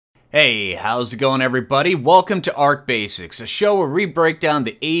Hey, how's it going everybody? Welcome to Arc Basics, a show where we break down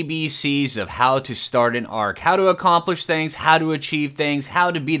the ABCs of how to start an arc, how to accomplish things, how to achieve things,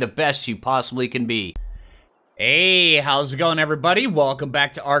 how to be the best you possibly can be. Hey, how's it going everybody? Welcome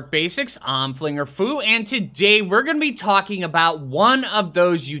back to Arc Basics. I'm Phlinger Phoo, and today we're going to be talking about one of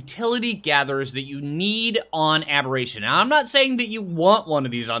those utility gatherers that you need on Aberration. Now, I'm not saying that you want one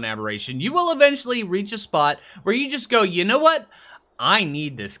of these on Aberration. You will eventually reach a spot where you just go, you know what? I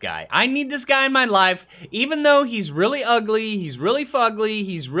need this guy. I need this guy in my life, even though he's really ugly, he's really fugly,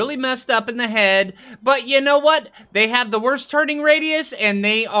 he's really messed up in the head. But you know what? They have the worst turning radius, and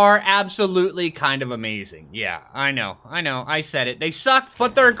they are absolutely kind of amazing. Yeah, I know, I said it. They suck,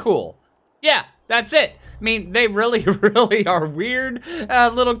 but they're cool. Yeah, that's it. I mean, they really, really are weird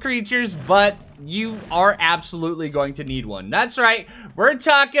little creatures, but you are absolutely going to need one. That's right, we're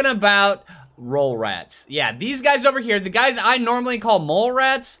talking about Rollrats. Yeah, these guys over here, the guys I normally call mole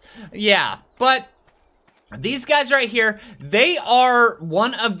rats, yeah, but these guys right here, they are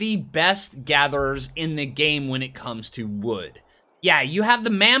one of the best gatherers in the game when it comes to wood. Yeah, you have the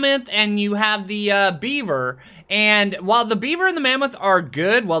mammoth and you have the beaver, and while the beaver and the mammoth are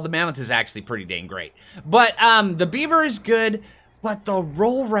good, well, the mammoth is actually pretty dang great, but the beaver is good. But the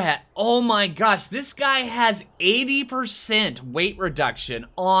Rollrat, oh my gosh, this guy has 80% weight reduction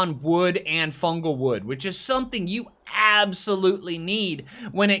on wood and fungal wood, which is something you absolutely need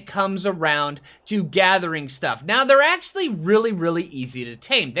when it comes around to gathering stuff. Now, they're actually really, really easy to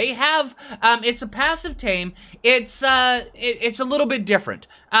tame. They have, it's a passive tame. It's a little bit different.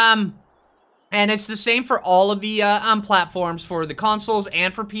 And it's the same for all of the platforms, for the consoles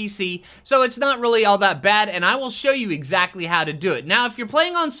and for PC, so it's not really all that bad, and I will show you exactly how to do it. Now, if you're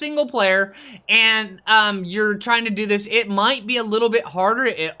playing on single player and you're trying to do this, it might be a little bit harder.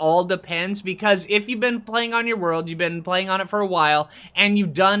 It all depends, because if you've been playing on your world, you've been playing on it for a while, and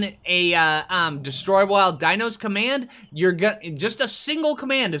you've done a Destroy Wild Dinos command, just a single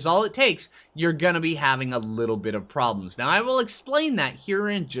command is all it takes. You're gonna be having a little bit of problems. Now, I will explain that here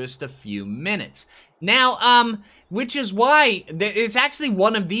in just a few minutes. Now, which is why it's actually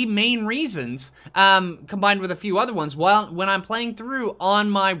one of the main reasons, combined with a few other ones, when I'm playing through on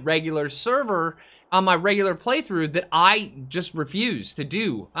my regular server, on my regular playthrough, that I just refuse to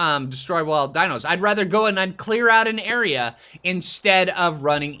do Destroy Wild Dinos. I'd rather go and I'd clear out an area instead of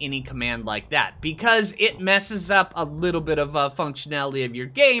running any command like that, because it messes up a little bit of functionality of your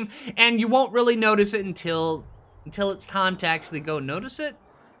game, and you won't really notice it until it's time to actually go notice it.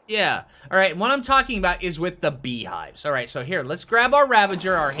 Yeah. All right, what I'm talking about is with the beehives. All right, so here, let's grab our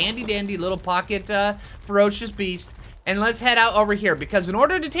Ravager, our handy-dandy little pocket ferocious beast, and let's head out over here, because in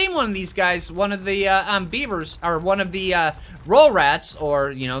order to tame one of these guys, one of the beavers, or one of the Rollrats,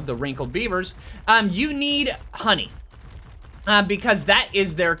 or, you know, the wrinkled beavers, you need honey, because that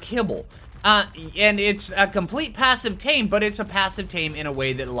is their kibble. And it's a complete passive tame, but it's a passive tame in a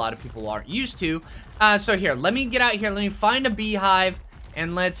way that a lot of people aren't used to. So here, let me get out here, let me find a beehive,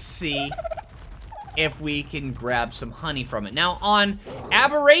 and let's see if we can grab some honey from it. Now, on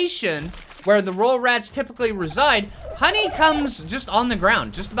Aberration, where the Rollrats typically reside, honey comes just on the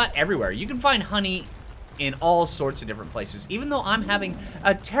ground, just about everywhere. You can find honey in all sorts of different places, even though I'm having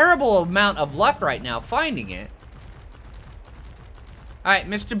a terrible amount of luck right now finding it. All right,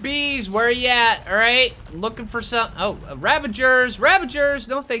 Mr. Bees, where are you at? All right, looking for some, Ravagers,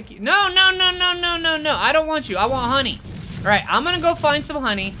 no thank you. No, I don't want you, I want honey. All right, I'm gonna go find some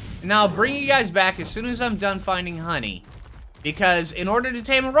honey, and I'll bring you guys back as soon as I'm done finding honey. Because in order to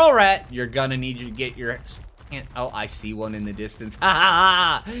tame a Rollrat, you're gonna need to get your hand. Oh, I see one in the distance. Ha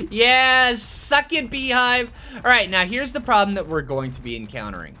ha ha! Yes, suck it, beehive. All right, now here's the problem that we're going to be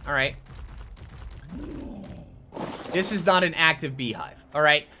encountering. All right, this is not an active beehive. All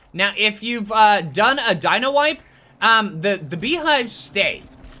right, now if you've done a dino wipe, the beehives stay,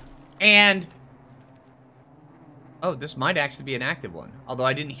 and oh, this might actually be an active one, although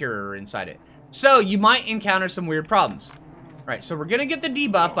I didn't hear her inside it. So you might encounter some weird problems. Alright, so we're gonna get the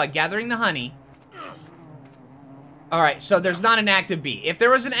debuff by gathering the honey. Alright, so there's not an active bee. If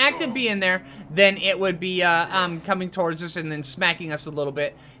there was an active bee in there, then it would be coming towards us and then smacking us a little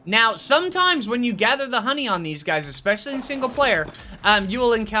bit. Now, sometimes when you gather the honey on these guys, especially in single player, you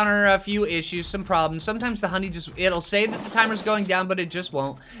will encounter a few issues, some problems. Sometimes the honey it'll say that the timer's going down, but it just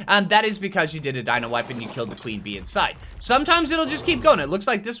won't. That is because you did a dino wipe and you killed the queen bee inside. Sometimes it'll just keep going. It looks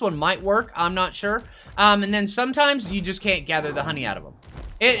like this one might work, I'm not sure. And then sometimes you just can't gather the honey out of them.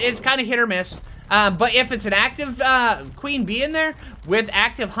 It's kind of hit or miss. But if it's an active queen bee in there with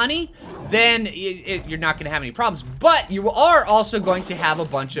active honey, then you're not going to have any problems. But you are also going to have a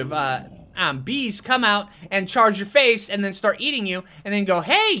bunch of bees come out and charge your face and then start eating you and then go,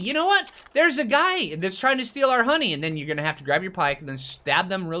 hey, you know what? There's a guy that's trying to steal our honey. And then you're going to have to grab your pike and then stab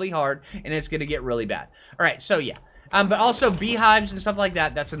them really hard, and it's going to get really bad. All right, so yeah. But also beehives and stuff like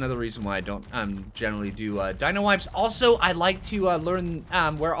that. That's another reason why I don't generally do dino wipes. Also, I like to learn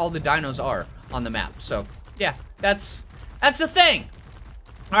where all the dinos are on the map. So yeah, that's the thing.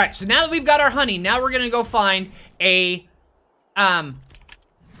 All right, so now that we've got our honey, now we're gonna go find a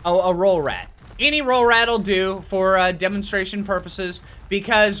Rollrat. Any Rollrat will do for demonstration purposes,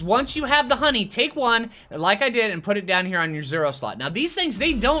 because once you have the honey, take one, like I did, and put it down here on your 0 slot. Now, these things,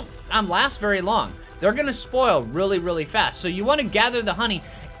 they don't last very long. They're gonna spoil really, really fast. So you wanna gather the honey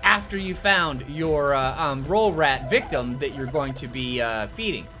after you found your Rollrat victim that you're going to be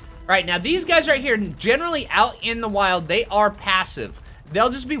feeding. All right, now these guys right here, generally out in the wild, they are passive. They'll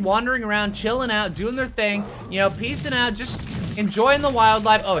just be wandering around, chilling out, doing their thing, you know, peacing out, just enjoying the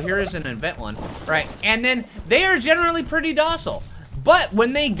wildlife. Oh, here is an event one, right? And then they are generally pretty docile. But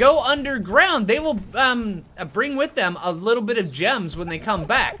when they go underground, they will bring with them a little bit of gems when they come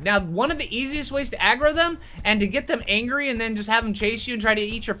back. Now, one of the easiest ways to aggro them and to get them angry and then just have them chase you and try to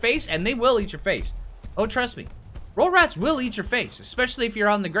eat your face, and they will eat your face. Oh, trust me. Rollrats will eat your face, especially if you're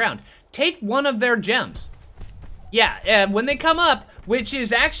on the ground. Take one of their gems. Yeah, when they come up, which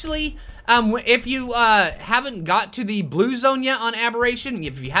is actually, if you haven't got to the blue zone yet on Aberration,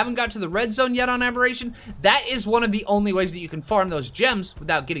 if you haven't got to the red zone yet on Aberration, that is one of the only ways that you can farm those gems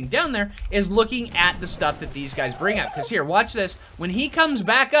without getting down there, is looking at the stuff that these guys bring up. Because here, watch this. When he comes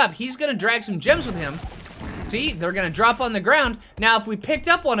back up, he's going to drag some gems with him. See, they're going to drop on the ground. Now, if we picked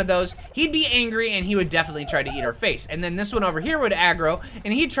up one of those, he'd be angry, and he would definitely try to eat our face. And then this one over here would aggro,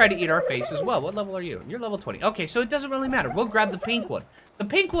 and he'd try to eat our face as well. What level are you? You're level 20. Okay, so it doesn't really matter. We'll grab the pink one. The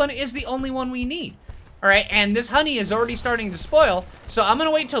pink one is the only one we need. All right, and this honey is already starting to spoil, so I'm going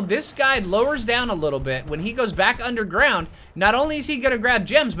to wait till this guy lowers down a little bit. When he goes back underground, not only is he going to grab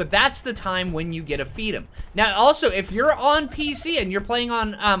gems, but that's the time when you get to feed him. Now, also, if you're on PC and you're playing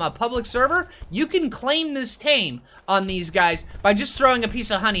on a public server, you can claim this tame on these guys by just throwing a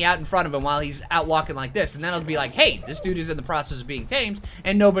piece of honey out in front of him while he's out walking like this, and then it'll be like, hey, this dude is in the process of being tamed,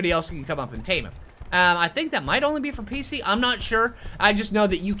 and nobody else can come up and tame him. I think that might only be for PC. I'm not sure. I just know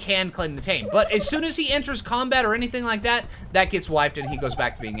that you can claim the tame. But as soon as he enters combat or anything like that, that gets wiped and he goes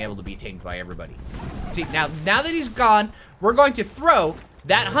back to being able to be tamed by everybody. See, now that he's gone, we're going to throw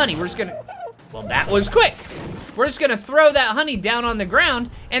that honey. We're just going to... Well, that was quick. We're just going to throw that honey down on the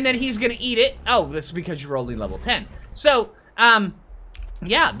ground, and then he's going to eat it. Oh, that's because you're only level 10. So,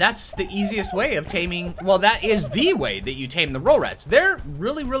 yeah, that's the easiest way of taming. Well, that is the way that you tame the Rollrats. They're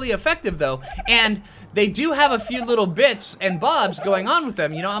really, really effective, though, and they do have a few little bits and bobs going on with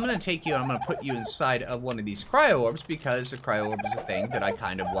them. You know, I'm going to take you and I'm going to put you inside of one of these cryo orbs, because the cryo orb is a thing that I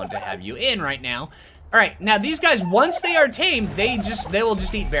kind of want to have you in right now. All right, now these guys, once they are tamed, they will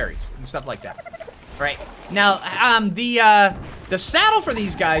just eat berries and stuff like that. All right, now the saddle for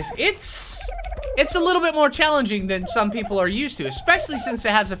these guys, it's a little bit more challenging than some people are used to, especially since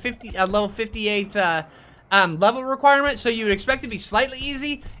it has a level 58 level requirement, so you would expect it to be slightly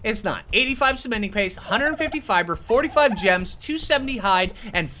easy. It's not. 85 cementing paste, 150 fiber, 45 gems, 270 hide,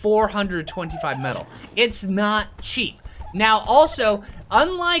 and 425 metal. It's not cheap. Now, also,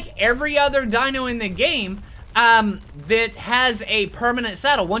 unlike every other dino in the game that has a permanent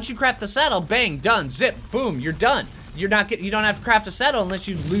saddle, once you craft the saddle, bang, done, zip, boom, you're done. You don't have to craft a saddle unless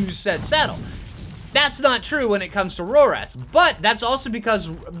you lose said saddle. That's not true when it comes to Rollrats, but that's also because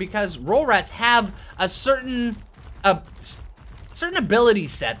Rollrats have a certain ability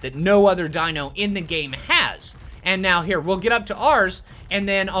set that no other dino in the game has. And now here, we'll get up to ours, and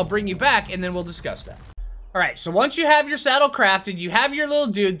then I'll bring you back, and then we'll discuss that. All right, so once you have your saddle crafted, you have your little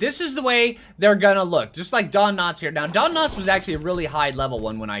dude, this is the way they're gonna look, just like Don Knotts here. Now, Don Knotts was actually a really high level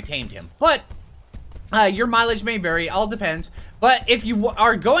one when I tamed him, but your mileage may vary, all depends. But if you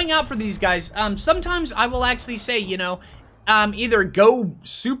are going out for these guys, sometimes I will actually say, you know, either go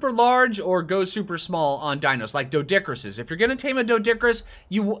super large or go super small on dinos, like Doedicruses. If you're going to tame a Doedicrus,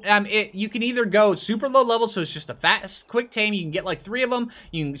 you can either go super low level, so it's just a fast, quick tame. You can get like 3 of them.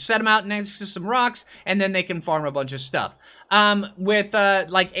 You can set them out next to some rocks, and then they can farm a bunch of stuff. With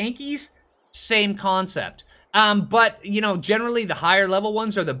like Ankies, same concept. But, you know, generally the higher level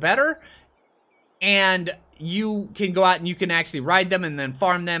ones are the better. And you can go out and you can actually ride them and then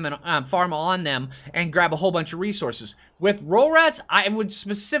farm them and farm on them and grab a whole bunch of resources. With Rollrats, I would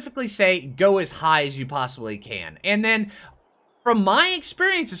specifically say go as high as you possibly can. And then from my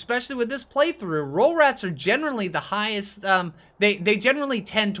experience, especially with this playthrough, Rollrats are generally the highest, they generally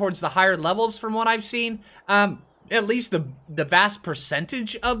tend towards the higher levels from what I've seen. at least the vast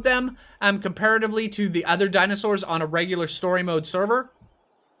percentage of them comparatively to the other dinosaurs on a regular story mode server.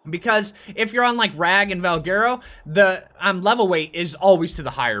 Because if you're on like Rag and Valguero, the level weight is always to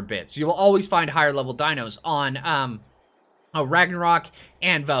the higher bits. You will always find higher level dinos on Ragnarok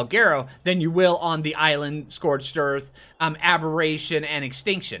and Valguero than you will on the Island, Scorched Earth, Aberration, and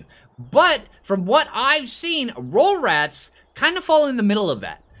Extinction. But from what I've seen, Rollrats kind of fall in the middle of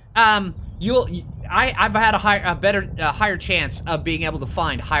that. I've had a higher chance of being able to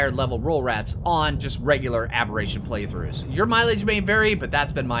find higher level Rollrats on just regular Aberration playthroughs. Your mileage may vary, but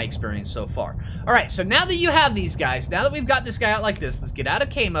that's been my experience so far. All right, so now that you have these guys, now that we've got this guy out like this, let's get out of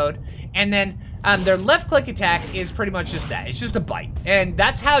K mode, and then their left click attack is pretty much just that. It's just a bite, and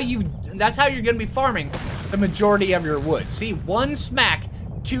that's how you're gonna be farming the majority of your wood. See, one smack.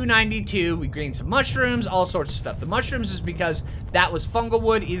 292, we gained some mushrooms, all sorts of stuff. The mushrooms is because that was fungal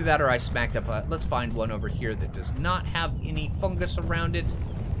wood, either that or I smacked up let's find one over here that does not have any fungus around it.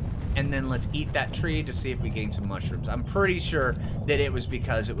 And then let's eat that tree to see if we gain some mushrooms. I'm pretty sure that it was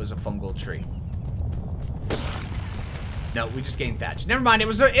because it was a fungal tree. No, we just gained thatch. Never mind, it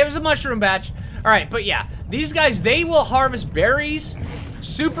was a mushroom batch. All right, but yeah, these guys, they will harvest berries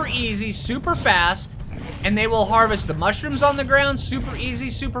super easy, super fast. And they will harvest the mushrooms on the ground super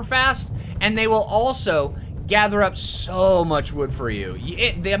easy, super fast. And they will also gather up so much wood for you.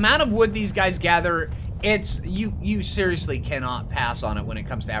 The amount of wood these guys gather, you seriously cannot pass on it when it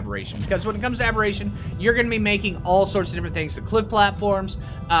comes to Aberration. Because when it comes to Aberration, you're going to be making all sorts of different things. The cliff platforms,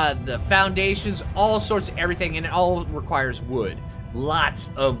 the foundations, all sorts of everything. And it all requires wood.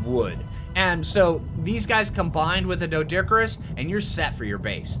 Lots of wood. And so these guys combined with a Doedicurus, and you're set for your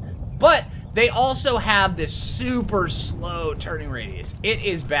base. But they also have this super slow turning radius. It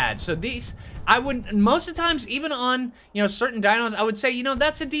is bad. So these, most of the times, even on, certain dinos, I would say,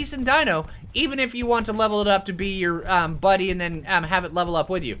 that's a decent dino, even if you want to level it up to be your buddy and then have it level up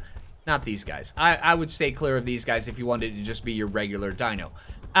with you. Not these guys. I would stay clear of these guys if you wanted to just be your regular dino.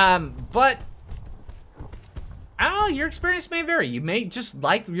 But, I don't know, your experience may vary. You may just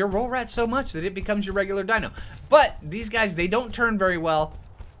like your Rollrat so much that it becomes your regular dino. But these guys, they don't turn very well.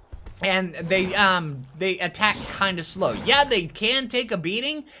 And they attack kind of slow. Yeah, they can take a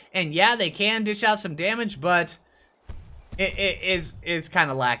beating, and yeah, they can dish out some damage, but it's kind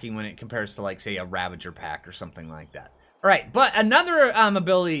of lacking when it compares to, like, say, a Ravager pack or something like that. All right, but another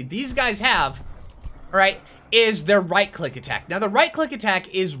ability these guys have, all right, is their right-click attack. Now, the right-click attack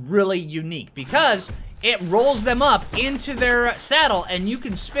is really unique because it rolls them up into their saddle, and you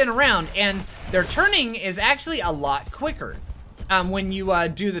can spin around, and their turning is actually a lot quicker. When you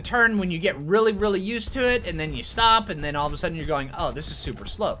do the turn, when you get really, really used to it, and then you stop, and then all of a sudden you're going, oh, this is super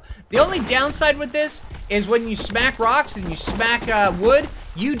slow. The only downside with this is when you smack rocks and you smack wood,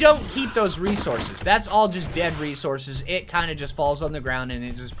 you don't keep those resources. That's all just dead resources. It kind of just falls on the ground, and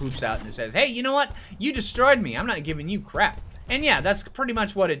it just poops out, and it says, hey, you know what? You destroyed me. I'm not giving you crap. And yeah, that's pretty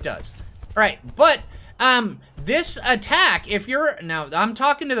much what it does. All right, but this attack, if you're, now I'm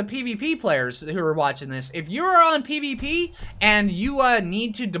talking to the PvP players who are watching this, if you are on PvP and you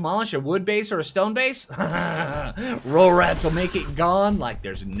need to demolish a wood base or a stone base, Rollrats will make it gone like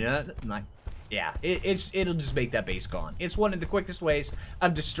there's nothing, like, yeah, it'll just make that base gone. It's one of the quickest ways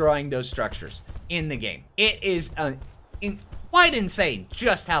of destroying those structures in the game. It is quite insane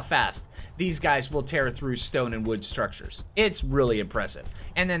just how fast these guys will tear through stone and wood structures. It's really impressive.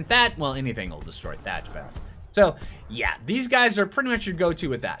 And then thatch, well, anything will destroy thatch fast. So, yeah, these guys are pretty much your go-to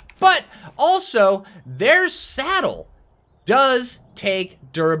with that. But also, their saddle does take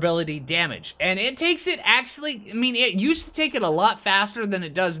durability damage. And it takes it actually, I mean, it used to take it a lot faster than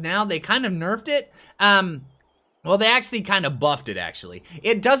it does now. They kind of nerfed it. Well, they actually kind of buffed it, actually.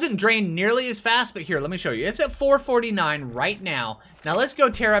 It doesn't drain nearly as fast, but here, let me show you. It's at 449 right now. Now, let's go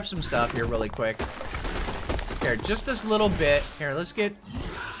tear up some stuff here really quick. Here, just this little bit. Here, let's get,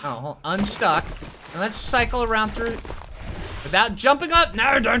 unstuck. Now, let's cycle around through without jumping up.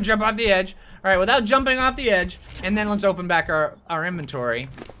 No, don't jump off the edge. All right, without jumping off the edge. And then let's open back our inventory.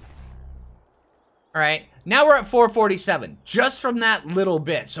 All right, now we're at 447, just from that little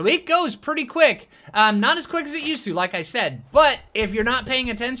bit. So it goes pretty quick. Not as quick as it used to, like I said. But if you're not paying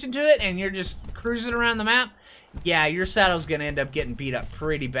attention to it and you're just cruising around the map, yeah, your saddle's going to end up getting beat up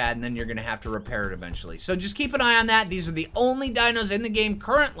pretty bad, and then you're going to have to repair it eventually. So just keep an eye on that. These are the only dinos in the game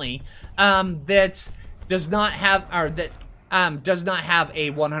currently that does not have, or that does not have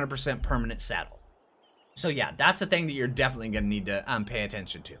a 100% permanent saddle. So yeah, that's a thing that you're definitely going to need to pay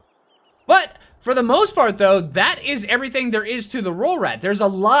attention to. But for the most part, though, that is everything there is to the Rollrat. There's a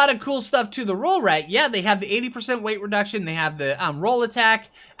lot of cool stuff to the Rollrat. Yeah, they have the 80% weight reduction. They have the roll attack,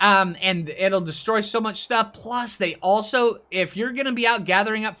 and it'll destroy so much stuff. Plus, they also, if you're going to be out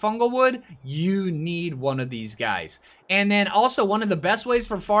gathering up fungal wood, you need one of these guys. And then also, one of the best ways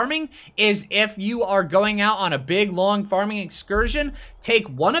for farming is if you are going out on a big, long farming excursion, take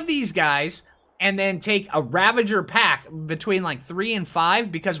one of these guys, and then take a Ravager pack between like 3 and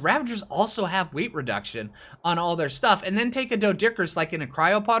 5, because Ravagers also have weight reduction on all their stuff. And then take a Dodicarus like in a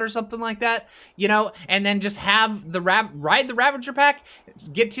Cryopod or something like that, you know, and then just have the ride the Ravager pack,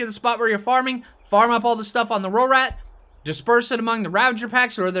 get to the spot where you're farming, farm up all the stuff on the Rollrat, disperse it among the Ravager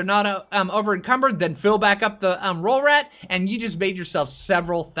packs where they're not over encumbered, then fill back up the Rollrat, and you just made yourself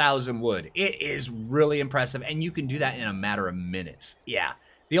several thousand wood. It is really impressive, and you can do that in a matter of minutes. Yeah.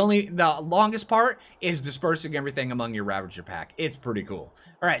 The longest part is dispersing everything among your Ravager pack. It's pretty cool.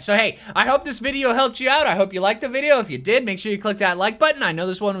 All right, so hey, I hope this video helped you out. I hope you liked the video. If you did, make sure you click that like button. I know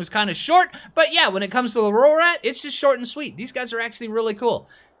this one was kind of short, but yeah, when it comes to the Rollrat, it's just short and sweet. These guys are actually really cool.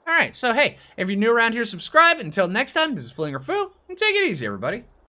 All right, so hey, if you're new around here, subscribe. Until next time, this is Phlinger Phoo, and take it easy, everybody.